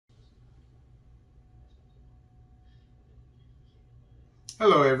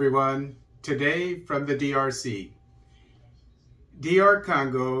Hello everyone. Today from the DRC. DR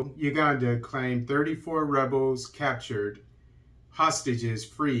Congo, Uganda claimed 34 rebels captured, hostages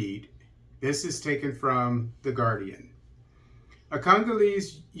freed. This is taken from The Guardian. A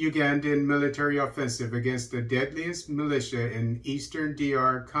Congolese-Ugandan military offensive against the deadliest militia in eastern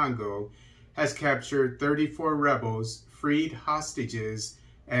DR Congo has captured 34 rebels, freed hostages,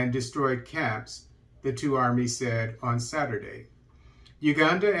 and destroyed camps, the two armies said on Saturday.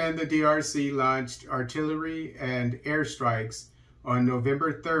 Uganda and the DRC launched artillery and airstrikes on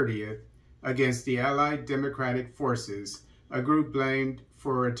November 30th against the Allied Democratic Forces, a group blamed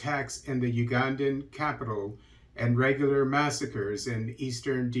for attacks in the Ugandan capital and regular massacres in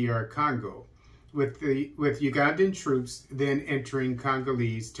eastern DR Congo, with Ugandan troops then entering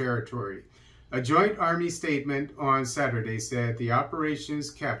Congolese territory. A joint army statement on Saturday said the operations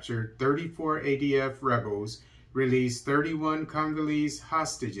captured 34 ADF rebels, released 31 Congolese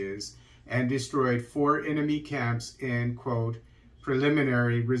hostages, and destroyed 4 enemy camps in, quote,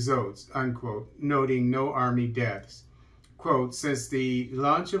 preliminary results, unquote, noting no army deaths. Quote, since the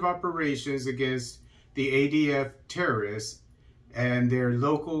launch of operations against the ADF terrorists and their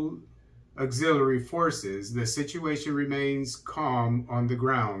local auxiliary forces, the situation remains calm on the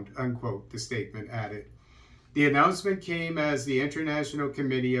ground, unquote, the statement added. The announcement came as the International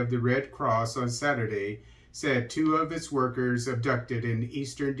Committee of the Red Cross on Saturday said 2 of its workers abducted in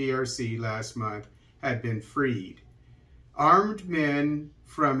eastern DRC last month had been freed. Armed men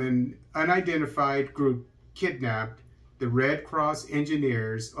from an unidentified group kidnapped the Red Cross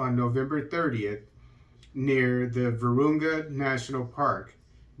engineers on November 30th near the Virunga National Park,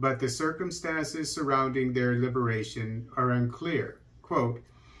 but the circumstances surrounding their liberation are unclear. Quote,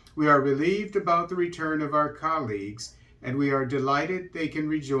 we are relieved about the return of our colleagues, and we are delighted they can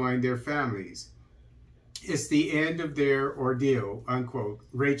rejoin their families. It's the end of their ordeal, unquote,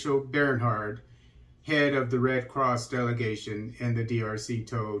 Rachel Bernhard, head of the Red Cross delegation in the DRC,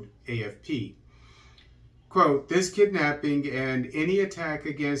 told AFP. Quote, this kidnapping and any attack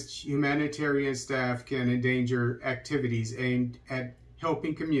against humanitarian staff can endanger activities aimed at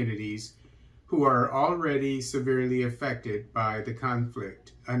helping communities who are already severely affected by the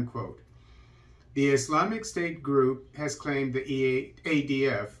conflict, unquote. The Islamic State group has claimed the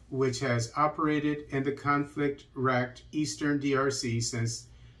ADF, which has operated in the conflict-racked eastern DRC since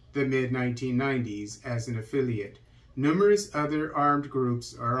the mid-1990s, as an affiliate. Numerous other armed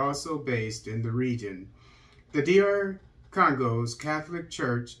groups are also based in the region. The DR Congo's Catholic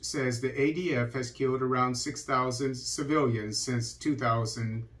Church says the ADF has killed around 6,000 civilians since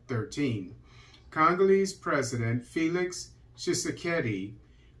 2013. Congolese President Felix Tshisekedi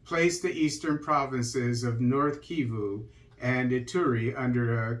placed the eastern provinces of North Kivu and Ituri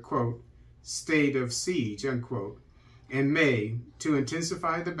under a, quote, state of siege, unquote, in May to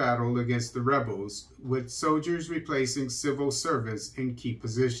intensify the battle against the rebels, with soldiers replacing civil servants in key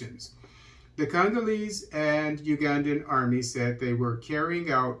positions. The Congolese and Ugandan armies said they were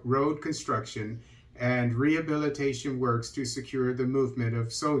carrying out road construction and rehabilitation works to secure the movement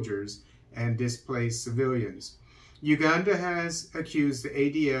of soldiers and displaced civilians. Uganda has accused the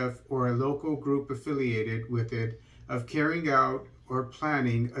ADF or a local group affiliated with it of carrying out or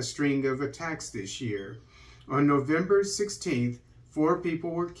planning a string of attacks this year. On November 16th, 4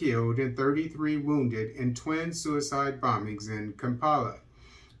 people were killed and 33 wounded in twin suicide bombings in Kampala.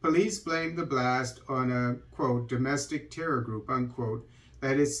 Police blamed the blast on a, quote, domestic terror group, unquote,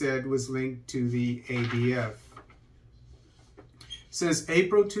 that it said was linked to the ADF. Since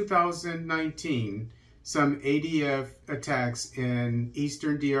April 2019, some ADF attacks in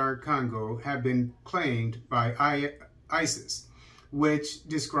eastern DR Congo have been claimed by ISIS, which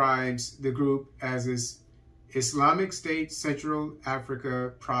describes the group as its Islamic State Central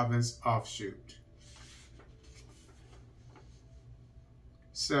Africa Province offshoot.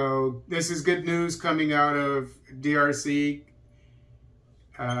 So this is good news coming out of DRC,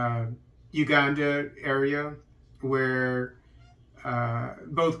 Uganda area, where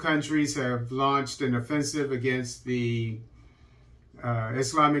both countries have launched an offensive against the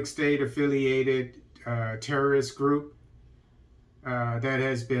Islamic State affiliated terrorist group that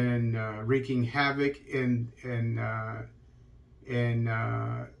has been wreaking havoc in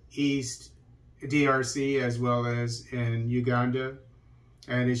East DRC as well as in Uganda.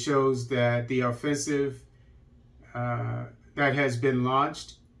 And it shows that the offensive that has been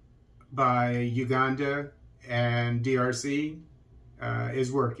launched by Uganda and DRC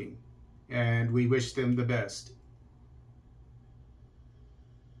is working, and we wish them the best.